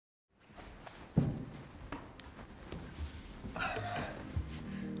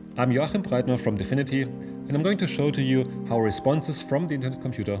I'm Joachim Breitner from Dfinity, and I'm going to show to you how responses from the Internet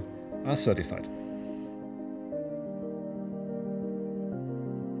Computer are certified.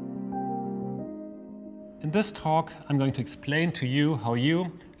 In this talk, I'm going to explain to you how you,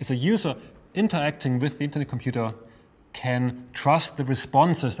 as a user interacting with the Internet Computer, can trust the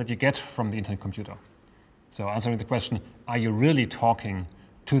responses that you get from the Internet Computer. So answering the question, are you really talking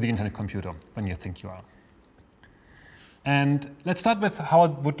to the Internet Computer when you think you are? And let's start with how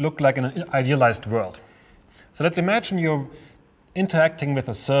it would look like in an idealized world. So let's imagine you're interacting with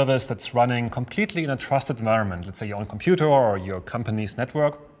a service that's running completely in a trusted environment, let's say your own computer or your company's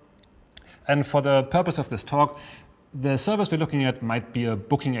network. And for the purpose of this talk, the service we're looking at might be a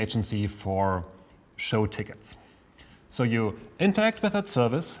booking agency for show tickets. So you interact with that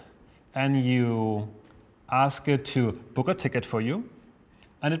service and you ask it to book a ticket for you,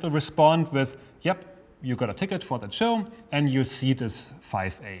 and it will respond with, yep, you got a ticket for that show and your seat is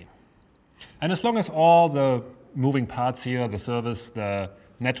 5A. And as long as all the moving parts here, the service, the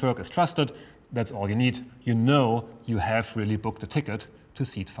network is trusted, that's all you need. You know you have really booked a ticket to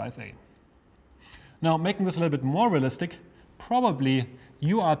seat 5A. Now, making this a little bit more realistic, probably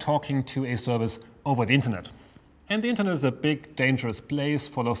you are talking to a service over the internet. And the internet is a big, dangerous place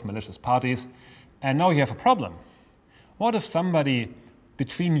full of malicious parties. And now you have a problem. What if somebody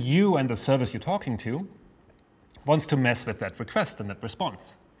between you and the service you're talking to wants to mess with that request and that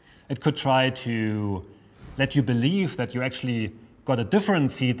response? It could try to let you believe that you actually got a different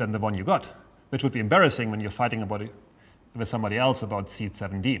seat than the one you got, which would be embarrassing when you're fighting with somebody else about seat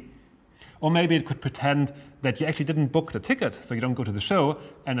 7D. Or maybe it could pretend that you actually didn't book the ticket, so you don't go to the show,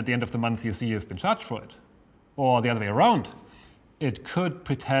 and at the end of the month you see you've been charged for it. Or the other way around. It could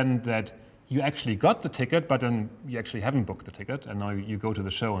pretend that you actually got the ticket, but then you actually haven't booked the ticket, and now you go to the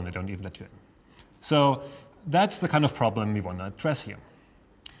show and they don't even let you in. So that's the kind of problem we want to address here.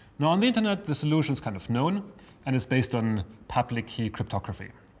 Now on the internet, the solution is kind of known, and it's based on public key cryptography.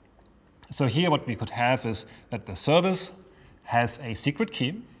 So here what we could have is that the service has a secret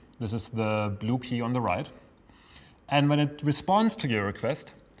key. This is the blue key on the right. And when it responds to your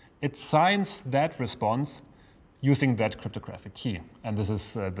request, it signs that response using that cryptographic key. And this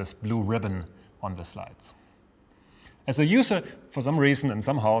is this blue ribbon on the slides. As a user, for some reason and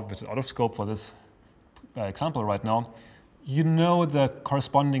somehow, which is out of scope for this example right now, you know the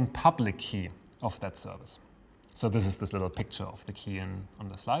corresponding public key of that service. So this is this little picture of the key on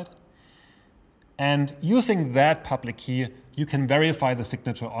the slide. And using that public key, you can verify the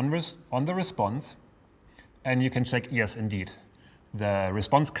signature on the response, and you can check, yes, indeed. The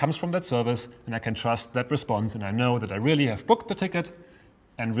response comes from that service, and I can trust that response, and I know that I really have booked the ticket,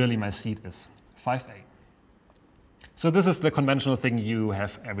 and really my seat is 5A. So this is the conventional thing you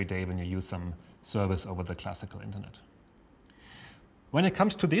have every day when you use some service over the classical internet. When it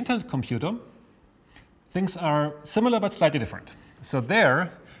comes to the Internet Computer, things are similar but slightly different. So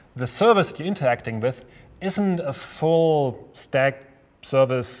there, the service that you're interacting with isn't a full stack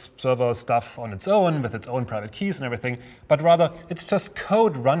server stuff on its own with its own private keys and everything, but rather it's just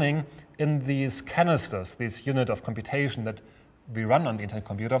code running in these canisters, this unit of computation that we run on the Internet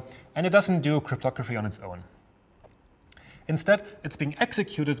Computer, and it doesn't do cryptography on its own. Instead, it's being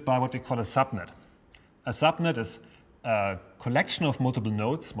executed by what we call a subnet. A subnet is a collection of multiple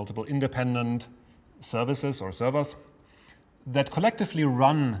nodes, multiple independent services or servers that collectively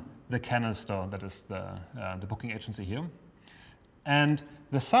run the canister that is the booking agency here. And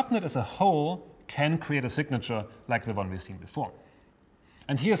the subnet as a whole can create a signature like the one we've seen before.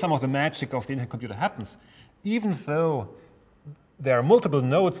 And here some of the magic of the Internet Computer happens. Even though there are multiple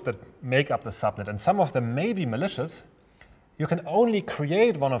nodes that make up the subnet, and some of them may be malicious, you can only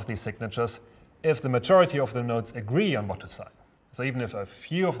create one of these signatures if the majority of the nodes agree on what to sign. So even if a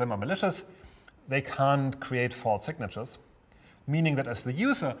few of them are malicious, they can't create false signatures. Meaning that as the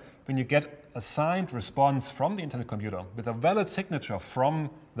user, when you get a signed response from the Internet Computer with a valid signature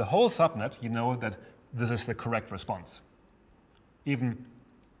from the whole subnet, you know that this is the correct response, even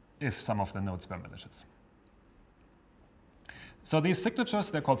if some of the nodes were malicious. So these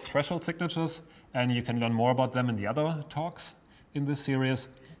signatures, they're called threshold signatures, and you can learn more about them in the other talks in this series.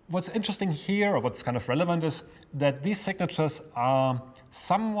 What's interesting here, or what's kind of relevant, is that these signatures are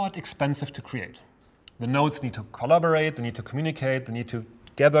somewhat expensive to create. The nodes need to collaborate, they need to communicate, they need to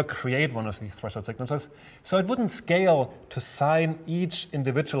together create one of these threshold signatures. So it wouldn't scale to sign each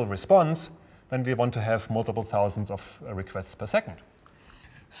individual response when we want to have multiple thousands of requests per second.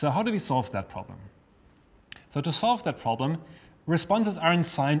 So how do we solve that problem? So to solve that problem, responses aren't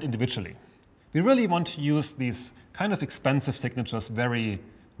signed individually. We really want to use these kind of expensive signatures very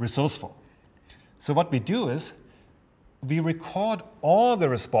resourceful. So what we do is we record all the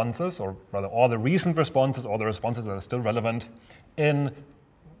responses, or rather all the recent responses, all the responses that are still relevant, in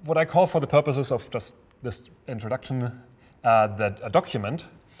what I call, for the purposes of just this introduction, a document,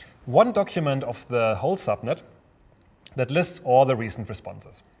 one document of the whole subnet that lists all the recent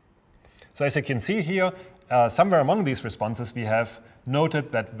responses. So as you can see here, somewhere among these responses, we have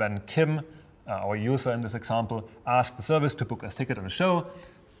noted that when Kim, our user in this example, asked the service to book a ticket on a show,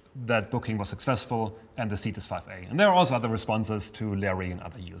 that booking was successful and the seat is 5A. And there are also other responses to Larry and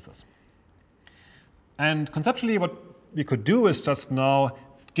other users. And conceptually, what we could do is just now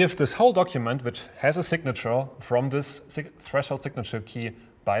give this whole document, which has a signature from this threshold signature key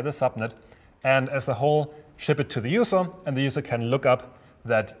by the subnet, and as a whole, ship it to the user, and the user can look up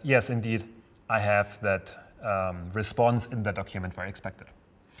that, yes, indeed, I have that response in that document where I expected.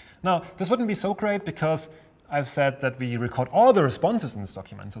 Now, this wouldn't be so great because I've said that we record all the responses in this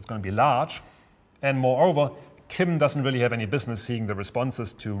document, so it's going to be large. And moreover, Kim doesn't really have any business seeing the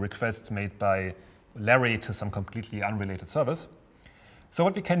responses to requests made by Larry to some completely unrelated service. So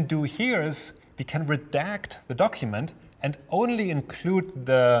what we can do here is we can redact the document and only include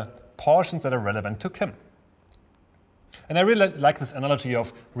the portions that are relevant to Kim. And I really like this analogy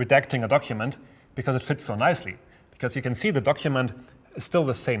of redacting a document because it fits so nicely. Because you can see the document is still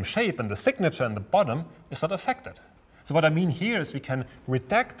the same shape, and the signature in the bottom is not affected. So what I mean here is we can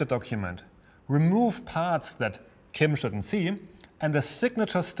redact the document, remove parts that Kim shouldn't see, and the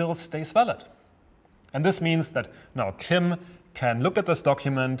signature still stays valid. And this means that now Kim can look at this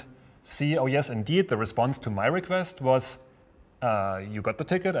document, see, oh yes, indeed, the response to my request was you got the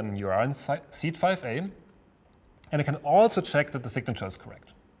ticket and you are in seat 5A. And it can also check that the signature is correct.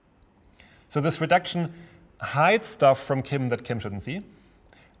 So this redaction hides stuff from Kim that Kim shouldn't see.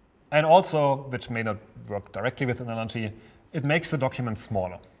 And also, which may not work directly with analogy, it makes the document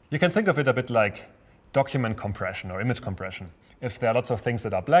smaller. You can think of it a bit like document compression or image compression. If there are lots of things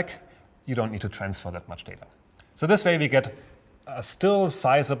that are black, you don't need to transfer that much data. So this way we get a still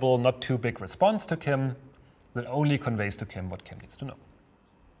sizable, not too big response to Kim that only conveys to Kim what Kim needs to know.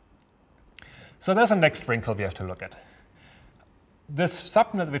 So there's a next wrinkle we have to look at. This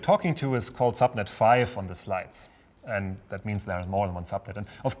subnet that we're talking to is called subnet 5 on the slides. And that means there are more than one subnet.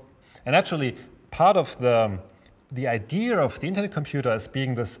 And actually, part of the idea of the internet computer as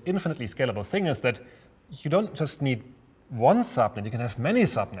being this infinitely scalable thing is that you don't just need one subnet, you can have many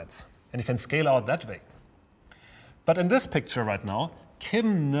subnets, and you can scale out that way. But in this picture right now,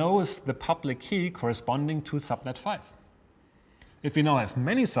 Kim knows the public key corresponding to subnet 5. If we now have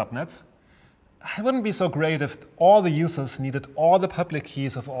many subnets, it wouldn't be so great if all the users needed all the public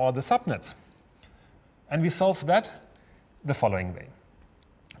keys of all the subnets. And we solve that the following way.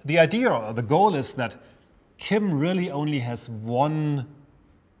 The idea or the goal is that Kim really only has one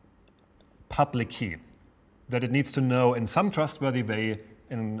public key that it needs to know in some trustworthy way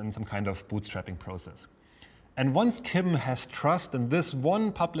in some kind of bootstrapping process. And once Kim has trust in this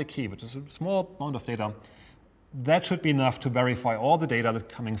one public key, which is a small amount of data, that should be enough to verify all the data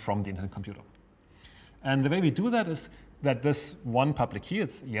that's coming from the internet computer. And the way we do that is that this one public key,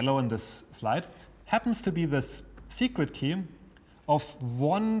 it's yellow in this slide, happens to be this secret key of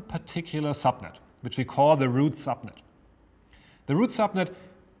one particular subnet, which we call the root subnet. The root subnet,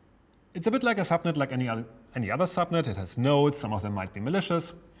 it's a bit like a subnet like any other subnet. It has nodes, some of them might be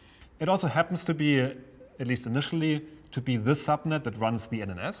malicious. It also happens to be, at least initially, to be this subnet that runs the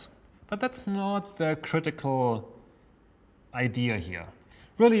NNS. But that's not the critical idea here.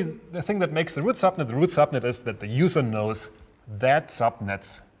 Really, the thing that makes the root subnet is that the user knows that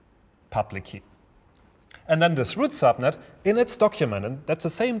subnet's public key. And then this root subnet, in its document, and that's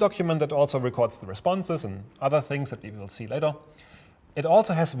the same document that also records the responses and other things that we will see later, it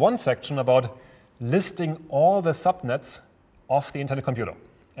also has one section about listing all the subnets of the internet computer.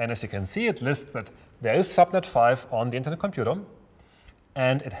 And as you can see, it lists that there is subnet 5 on the internet computer,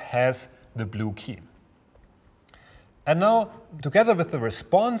 and it has the blue key. And now, together with the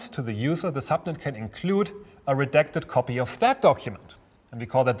response to the user, the subnet can include a redacted copy of that document. And we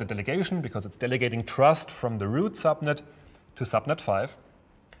call that the delegation because it's delegating trust from the root subnet to subnet 5.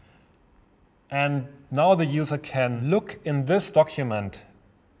 And now the user can look in this document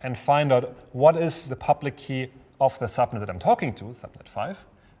and find out what is the public key of the subnet that I'm talking to, subnet 5,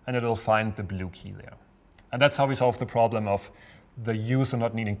 and it will find the blue key there. And that's how we solve the problem of the user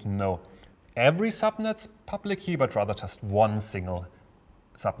not needing to know every subnet's public key, but rather just one single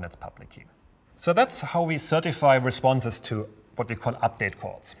subnet's public key. So that's how we certify responses to what we call update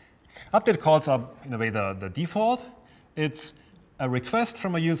calls. Update calls are, in a way, the default. It's a request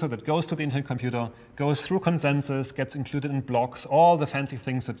from a user that goes to the internet computer, goes through consensus, gets included in blocks, all the fancy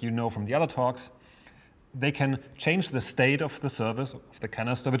things that you know from the other talks, they can change the state of the service, of the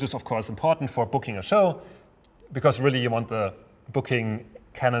canister, which is of course important for booking a show, because really you want the booking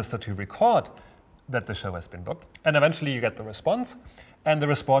canister to record that the show has been booked. And eventually you get the response, and the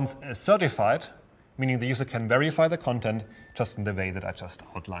response is certified, meaning the user can verify the content just in the way that I just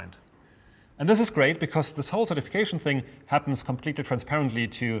outlined. And this is great because this whole certification thing happens completely transparently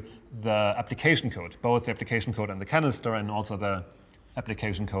to the application code, both the application code on the canister and also the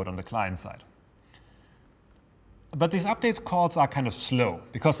application code on the client side. But these update calls are kind of slow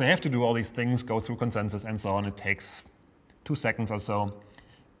because they have to do all these things, go through consensus and so on. It takes 2 seconds or so.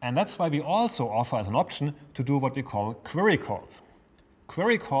 And that's why we also offer as an option to do what we call query calls.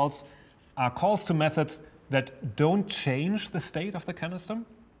 Query calls are calls to methods that don't change the state of the canister.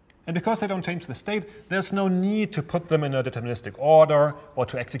 And because they don't change the state, there's no need to put them in a deterministic order or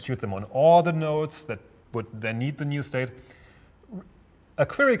to execute them on all the nodes that would then need the new state. A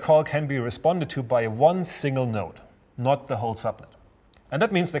query call can be responded to by one single node, not the whole subnet. And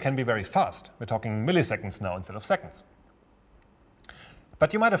that means they can be very fast. We're talking milliseconds now instead of seconds.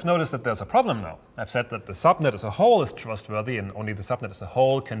 But you might have noticed that there's a problem now. I've said that the subnet as a whole is trustworthy, and only the subnet as a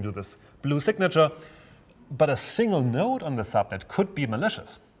whole can do this blue signature. But a single node on the subnet could be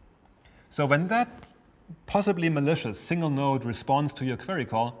malicious. So when that possibly malicious single node responds to your query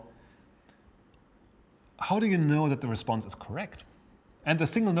call, how do you know that the response is correct? And the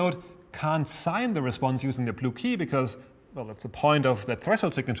single node can't sign the response using the blue key because, well, that's the point of that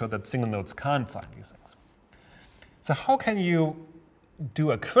threshold signature, that single nodes can't sign these things. So how can you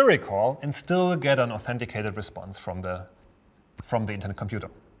do a query call and still get an authenticated response from the internet computer?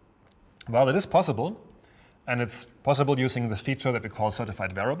 Well, it is possible, and it's possible using the feature that we call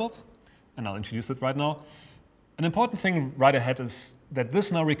certified variables, and I'll introduce it right now. An important thing right ahead is that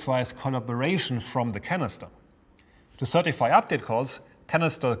this now requires collaboration from the canister. To certify update calls,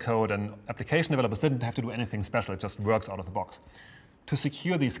 canister code and application developers didn't have to do anything special, it just works out of the box. To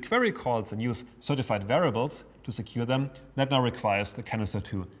secure these query calls and use certified variables to secure them, that now requires the canister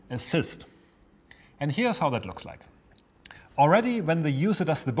to assist. And here's how that looks like. Already when the user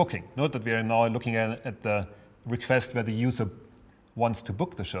does the booking, note that we are now looking at the request where the user wants to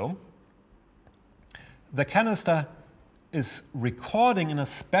book the show, the canister is recording in a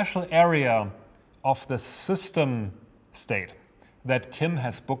special area of the system state that Kim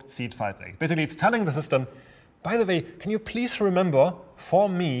has booked seat 5A. Basically, it's telling the system, by the way, can you please remember for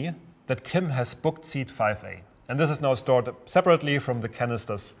me that Kim has booked seat 5A? And this is now stored separately from the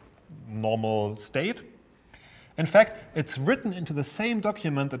canister's normal state. In fact, it's written into the same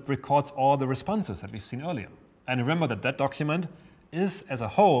document that records all the responses that we've seen earlier. And remember that that document is, as a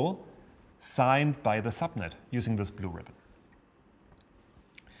whole, signed by the subnet using this blue ribbon.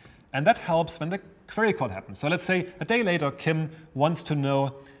 And that helps when the query call happens. So let's say a day later, Kim wants to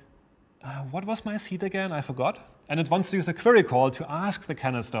know, what was my seat again? I forgot. And it wants to use a query call to ask the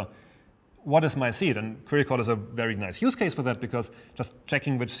canister, what is my seat? And query call is a very nice use case for that because just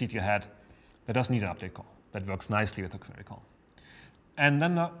checking which seat you had, that doesn't need an update call. That works nicely with a query call. And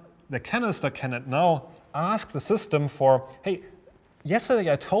then the canister can now ask the system for, hey,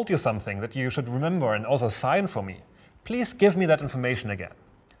 yesterday I told you something that you should remember and also sign for me. Please give me that information again.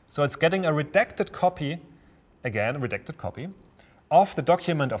 So it's getting a redacted copy, again, a redacted copy, of the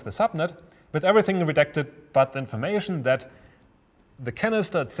document of the subnet with everything redacted but the information that the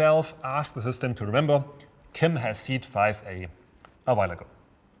canister itself asked the system to remember Kim has seat 5A a while ago.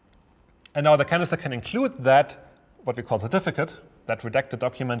 And now the canister can include that, what we call certificate, that redacted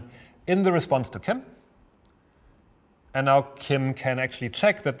document, in the response to Kim. And now Kim can actually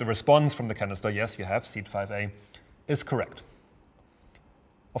check that the response from the canister, yes, you have seat 5A, is correct.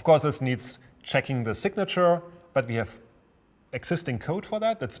 Of course, this needs checking the signature, but we have existing code for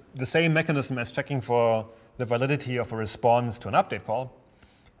that. That's the same mechanism as checking for the validity of a response to an update call.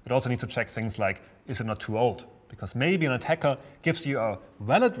 It also needs to check things like, is it not too old? Because maybe an attacker gives you a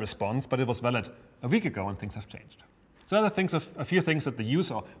valid response, but it was valid a week ago and things have changed. So there are a few things that the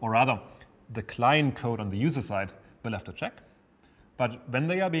user, or rather the client code on the user side, will have to check. But when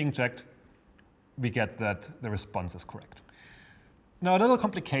they are being checked, we get that the response is correct. Now, a little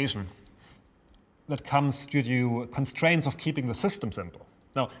complication that comes due to constraints of keeping the system simple.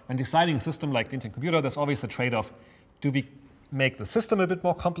 Now, when designing a system like the internet computer, there's always the trade-off. Do we make the system a bit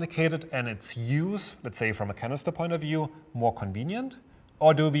more complicated and its use, let's say from a canister point of view, more convenient?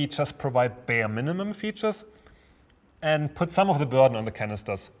 Or do we just provide bare minimum features and put some of the burden on the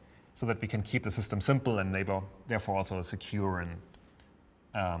canisters so that we can keep the system simple and therefore also secure and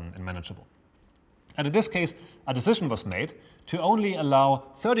manageable? And in this case, a decision was made to only allow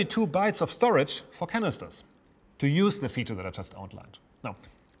 32 bytes of storage for canisters to use the feature that I just outlined. Now,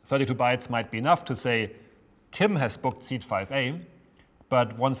 32 bytes might be enough to say Kim has booked seat 5A,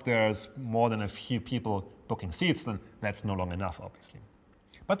 but once there's more than a few people booking seats, then that's no longer enough, obviously.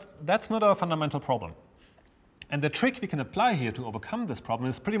 But that's not our fundamental problem. And the trick we can apply here to overcome this problem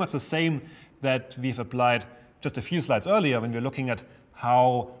is pretty much the same that we've applied just a few slides earlier when we're looking at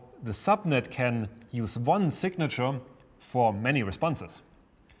how the subnet can use one signature for many responses.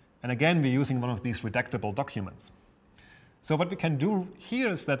 And again, we're using one of these redactable documents. So what we can do here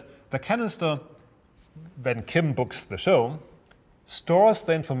is that the canister, when Kim books the show, stores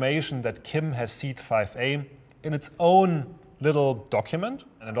the information that Kim has seat 5A in its own little document,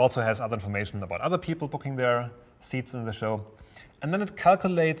 and it also has other information about other people booking their seats in the show. And then it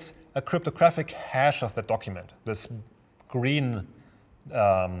calculates a cryptographic hash of the document, this green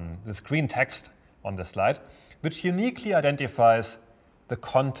text on the slide, which uniquely identifies the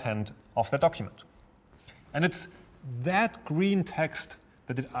content of the document. And it's that green text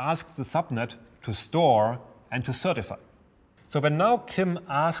that it asks the subnet to store and to certify. So when now Kim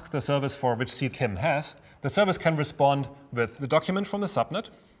asks the service for which seat Kim has, the service can respond with the document from the subnet,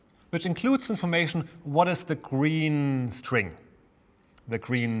 which includes information, what is the green string, the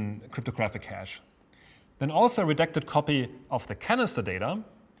green cryptographic hash. Then also a redacted copy of the canister data,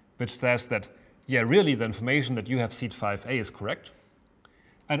 which says that, yeah, really the information that you have seat 5A is correct.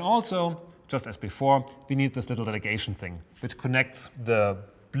 And also, just as before, we need this little delegation thing, which connects the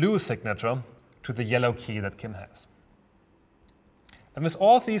blue signature to the yellow key that Kim has. And with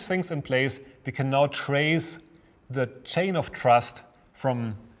all these things in place, we can now trace the chain of trust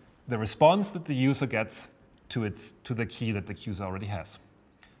from the response that the user gets to the key that the user already has.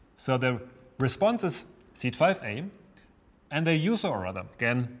 So the response is seat 5A, and the user, or rather,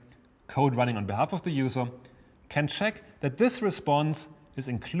 again, code running on behalf of the user, can check that this response is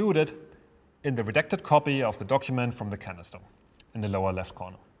included in the redacted copy of the document from the canister in the lower left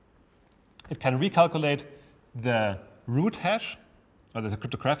corner. It can recalculate the root hash, or the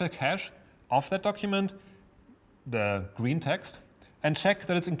cryptographic hash of that document, the green text, and check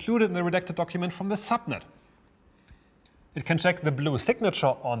that it's included in the redacted document from the subnet. It can check the blue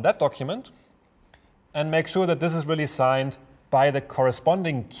signature on that document and make sure that this is really signed by the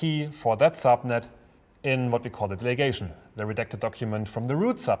corresponding key for that subnet in what we call the delegation, the redacted document from the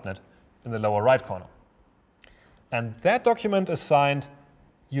root subnet in the lower right corner. And that document is signed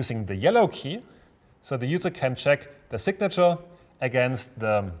using the yellow key, so the user can check the signature against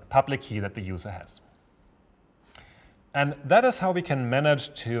the public key that the user has. And that is how we can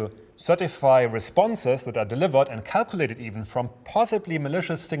manage to certify responses that are delivered and calculated even from possibly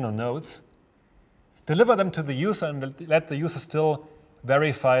malicious single nodes, deliver them to the user and let the user still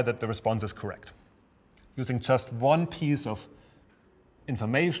verify that the response is correct, using just one piece of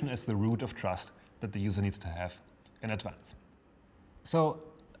information as the root of trust that the user needs to have in advance. So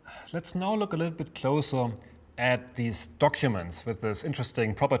let's now look a little bit closer at these documents with this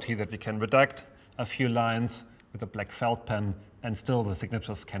interesting property that we can redact a few lines with a black felt pen and still the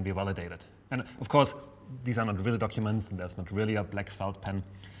signatures can be validated. And of course, these are not real documents and there's not really a black felt pen.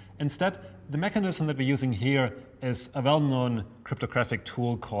 Instead, the mechanism that we're using here is a well-known cryptographic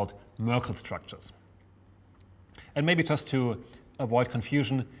tool called Merkle structures. And maybe just to avoid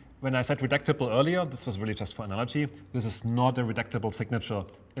confusion, when I said redactable earlier, this was really just for analogy. This is not a redactable signature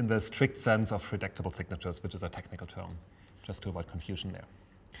in the strict sense of redactable signatures, which is a technical term, just to avoid confusion there.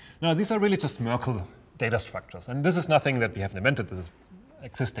 Now, these are really just Merkle data structures. And this is nothing that we haven't invented. This is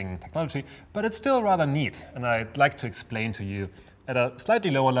existing technology. But it's still rather neat. And I'd like to explain to you at a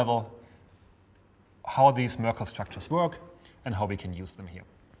slightly lower level how these Merkle structures work and how we can use them here.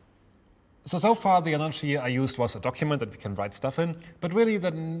 So far, the analogy I used was a document that we can write stuff in. But really,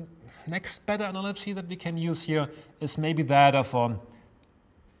 the next better analogy that we can use here is maybe that of a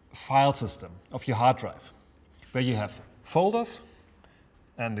file system of your hard drive, where you have folders,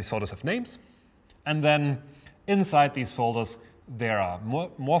 and these folders have names. And then inside these folders, there are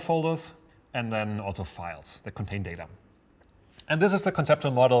more folders, and then also files that contain data. And this is the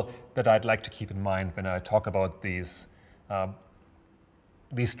conceptual model that I'd like to keep in mind when I talk about these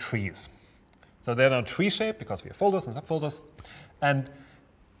trees. So they're now tree-shaped because we have folders and subfolders. And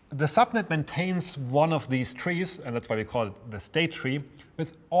the subnet maintains one of these trees, and that's why we call it the state tree,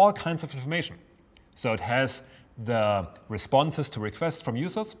 with all kinds of information. So it has the responses to requests from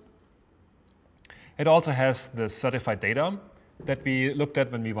users. It also has the certified data that we looked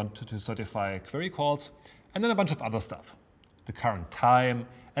at when we wanted to certify query calls, and then a bunch of other stuff, the current time,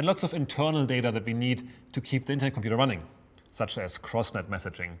 and lots of internal data that we need to keep the internet computer running, such as cross-net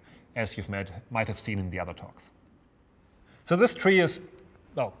messaging, as you might have seen in the other talks. So this tree is,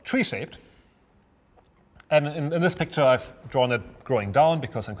 well, tree-shaped, And in this picture, I've drawn it growing down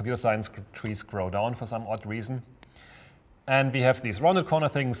because in computer science, trees grow down for some odd reason. And we have these rounded corner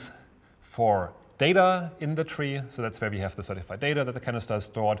things for data in the tree. So that's where we have the certified data that the canister is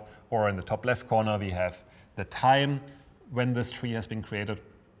stored. Or in the top left corner, we have the time when this tree has been created.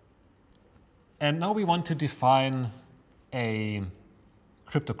 And now we want to define a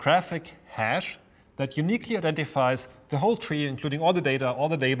cryptographic hash that uniquely identifies the whole tree, including all the data, all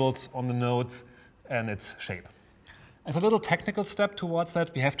the labels on the nodes, and its shape. As a little technical step towards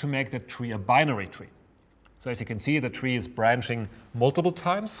that, we have to make the tree a binary tree. So as you can see, the tree is branching multiple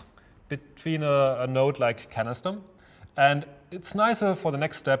times between a node like canister. And it's nicer for the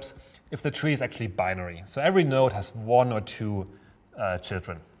next steps if the tree is actually binary. So every node has 1 or 2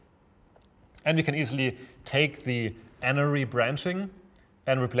 children. And we can easily take the n-ary branching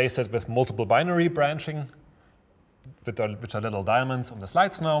and replace it with multiple binary branching, which are little diamonds on the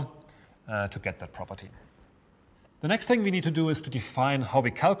slides now, to get that property. The next thing we need to do is to define how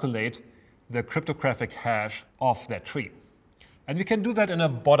we calculate the cryptographic hash of that tree. And we can do that in a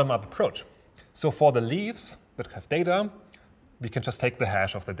bottom-up approach. So for the leaves that have data, we can just take the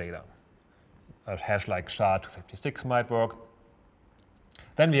hash of the data. A hash like SHA-256 might work.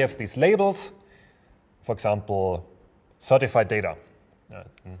 Then we have these labels, for example, certified data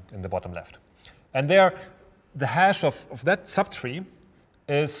in the bottom left. And there, the hash of that subtree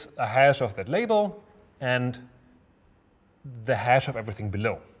is a hash of that label and the hash of everything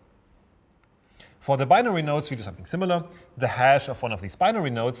below. For the binary nodes, we do something similar. The hash of one of these binary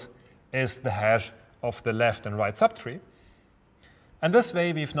nodes is the hash of the left and right subtree. And this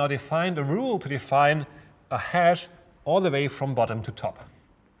way, we've now defined a rule to define a hash all the way from bottom to top.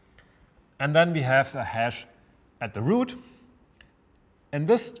 And then we have a hash at the root. And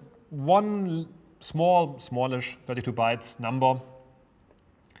this one smallish 32 bytes number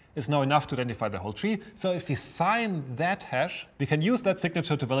is now enough to identify the whole tree. So if we sign that hash, we can use that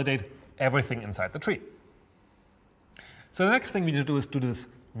signature to validate everything inside the tree. So the next thing we need to do is do this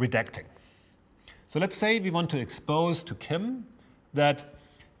redacting. So let's say we want to expose to Kim that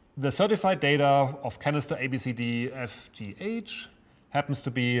the certified data of canister ABCDFGH happens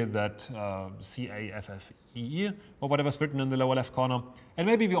to be that CAFFEE, or whatever's written in the lower left corner. And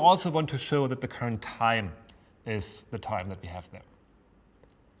maybe we also want to show that the current time is the time that we have there.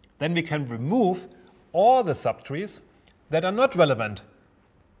 Then we can remove all the subtrees that are not relevant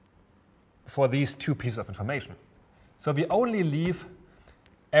for these 2 pieces of information. So we only leave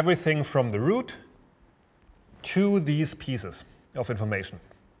everything from the root to these pieces of information.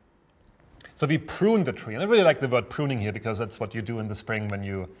 So we prune the tree. And I really like the word pruning here because that's what you do in the spring when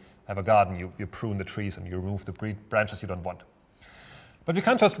you have a garden. You prune the trees and you remove the branches you don't want. But we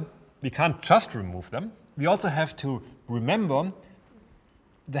can't just remove them. We also have to remember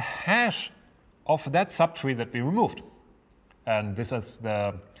the hash of that subtree that we removed. And this is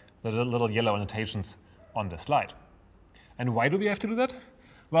the little yellow annotations on the slide. And why do we have to do that?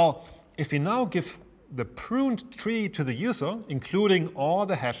 Well, if we now give the pruned tree to the user, including all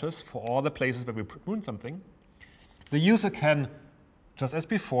the hashes for all the places where we prune something, the user can, just as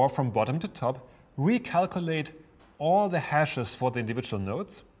before, from bottom to top, recalculate all the hashes for the individual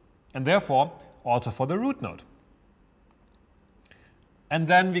nodes, and therefore also for the root node. And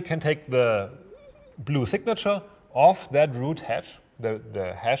then we can take the blue signature of that root hash,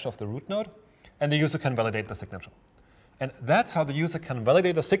 the hash of the root node, and the user can validate the signature. And that's how the user can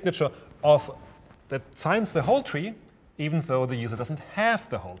validate a signature that signs the whole tree, even though the user doesn't have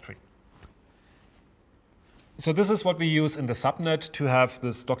the whole tree. So this is what we use in the subnet to have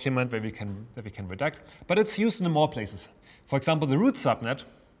this document where we can redact. But it's used in more places. For example, the root subnet,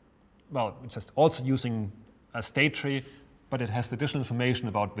 well, it's just also using a state tree, but it has additional information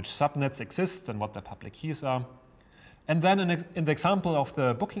about which subnets exist and what their public keys are. And then in the example of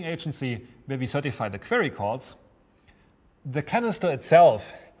the booking agency where we certify the query calls, the canister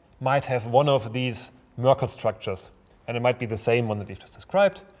itself might have one of these Merkle structures, and it might be the same one that we've just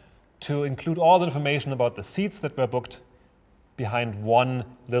described, to include all the information about the seats that were booked behind one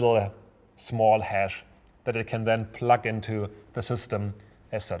little small hash that it can then plug into the system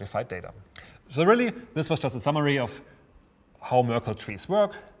as certified data. So really, this was just a summary of how Merkle trees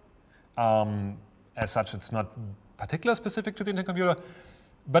work. As such, it's not particularly specific to the Internet computer,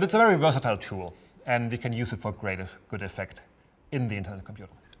 but it's a very versatile tool, and we can use it for good effect in the Internet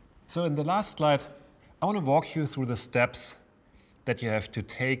computer. So in the last slide, I want to walk you through the steps that you have to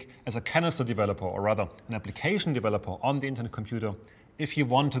take as a canister developer, or rather an application developer on the Internet computer, if you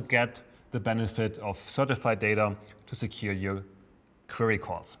want to get the benefit of certified data to secure your query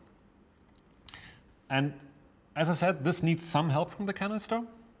calls. And as I said, this needs some help from the canister.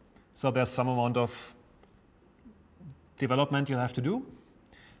 So there's some amount of development you'll have to do.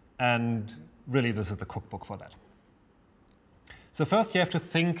 And really, this is the cookbook for that. So first, you have to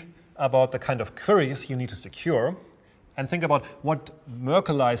think about the kind of queries you need to secure and think about what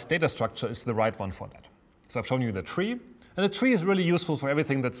Merkleized data structure is the right one for that. So I've shown you the tree. And the tree is really useful for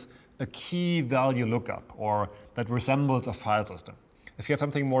everything that's a key value lookup or that resembles a file system. If you have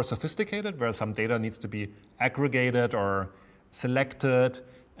something more sophisticated where some data needs to be aggregated or selected,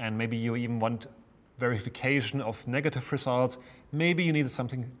 and maybe you even want verification of negative results, maybe you need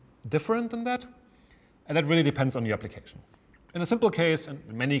something different than that. And that really depends on your application. In a simple case, and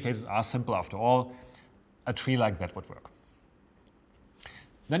many cases are simple after all, a tree like that would work.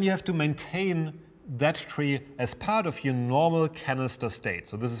 Then you have to maintain that tree as part of your normal canister state.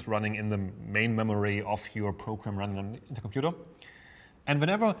 So this is running in the main memory of your program running on the computer. And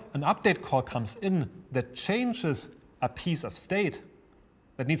whenever an update call comes in that changes a piece of state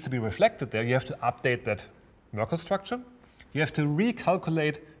that needs to be reflected there, you have to update that Merkle structure. You have to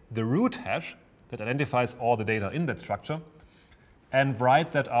recalculate the root hash that identifies all the data in that structure and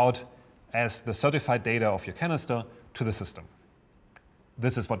write that out as the certified data of your canister to the system.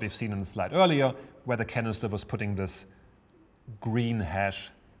 This is what we've seen in the slide earlier, where the canister was putting this green hash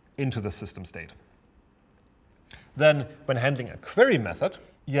into the system state. Then, when handling a query method,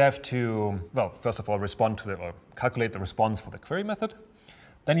 you have to, well, first of all, respond to or calculate the response for the query method.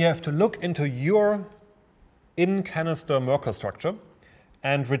 Then you have to look into your in-canister Merkle structure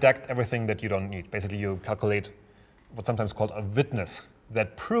and redact everything that you don't need. Basically, you calculate what's sometimes called a witness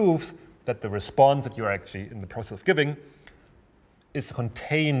that proves that the response that you're actually in the process of giving is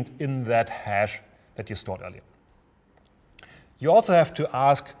contained in that hash that you stored earlier. You also have to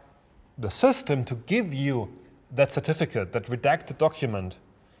ask the system to give you that certificate, that redacted document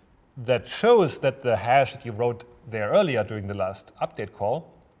that shows that the hash that you wrote there earlier during the last update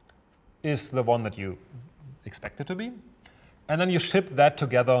call is the one that you expect it to be. And then you ship that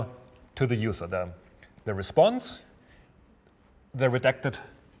together to the user, the response, the redacted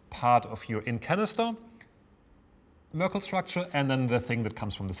part of your in-canister Merkle structure, and then the thing that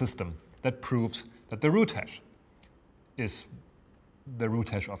comes from the system that proves that the root hash is the root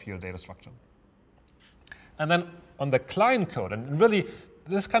hash of your data structure. And then on the client code, and really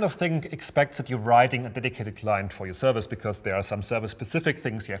this kind of thing expects that you're writing a dedicated client for your service because there are some service-specific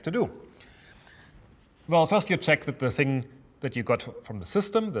things you have to do. Well, first you check that the thing that you got from the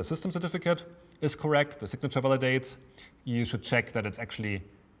system certificate, is correct, the signature validates. You should check that it's actually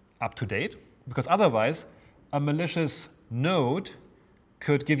up to date, because otherwise a malicious node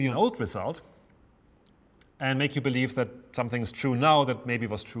could give you an old result and make you believe that something is true now that maybe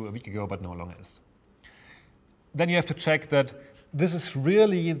was true a week ago but no longer is. Then you have to check that this is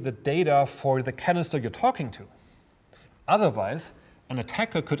really the data for the canister you're talking to. Otherwise, an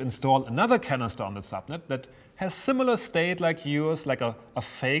attacker could install another canister on the subnet that has similar state like yours, like a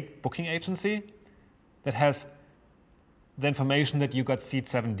fake booking agency that has the information that you got seed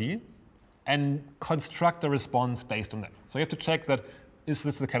 7D, and construct a response based on that. So you have to check that, is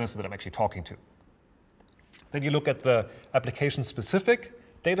this the canister that I'm actually talking to? Then you look at the application-specific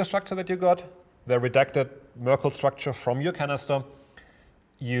data structure that you got, the redacted Merkle structure from your canister.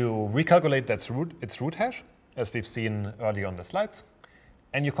 You recalculate its root hash, as we've seen earlier on the slides,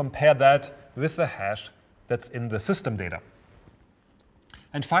 and you compare that with the hash that's in the system data.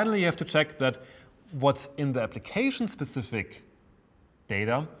 And finally, you have to check that what's in the application-specific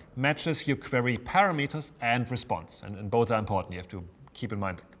data matches your query parameters and response. And both are important. You have to keep in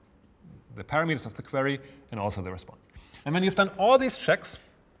mind the parameters of the query and also the response. And when you've done all these checks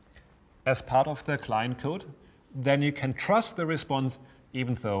as part of the client code, then you can trust the response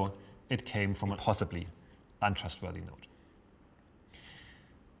even though it came from a possibly untrustworthy node.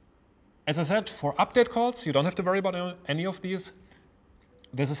 As I said, for update calls, you don't have to worry about any of these.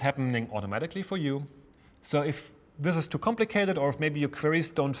 This is happening automatically for you. So if this is too complicated, or if maybe your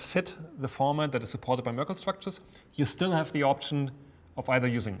queries don't fit the format that is supported by Merkle structures, you still have the option of either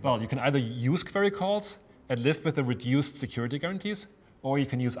using, well, you can either use query calls and live with the reduced security guarantees, or you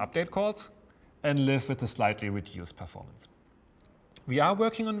can use update calls and live with the slightly reduced performance. We are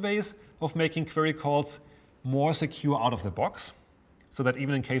working on ways of making query calls more secure out of the box, so that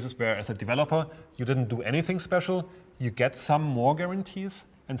even in cases where, as a developer, you didn't do anything special, you get some more guarantees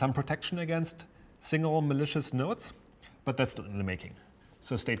and some protection against single malicious nodes, but that's still in the making.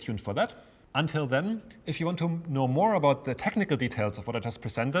 So stay tuned for that. Until then, if you want to know more about the technical details of what I just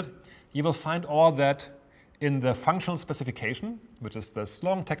presented, you will find all that in the functional specification, which is this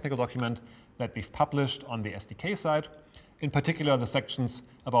long technical document that we've published on the SDK side, in particular the sections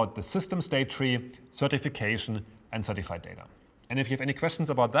about the system state tree, certification, and certified data. And if you have any questions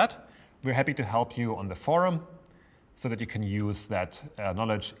about that, we're happy to help you on the forum. so that you can use that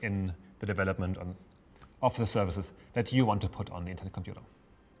knowledge in the development of the services that you want to put on the Internet Computer.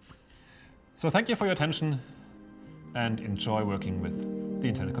 So thank you for your attention and enjoy working with the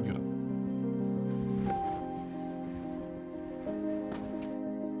Internet Computer.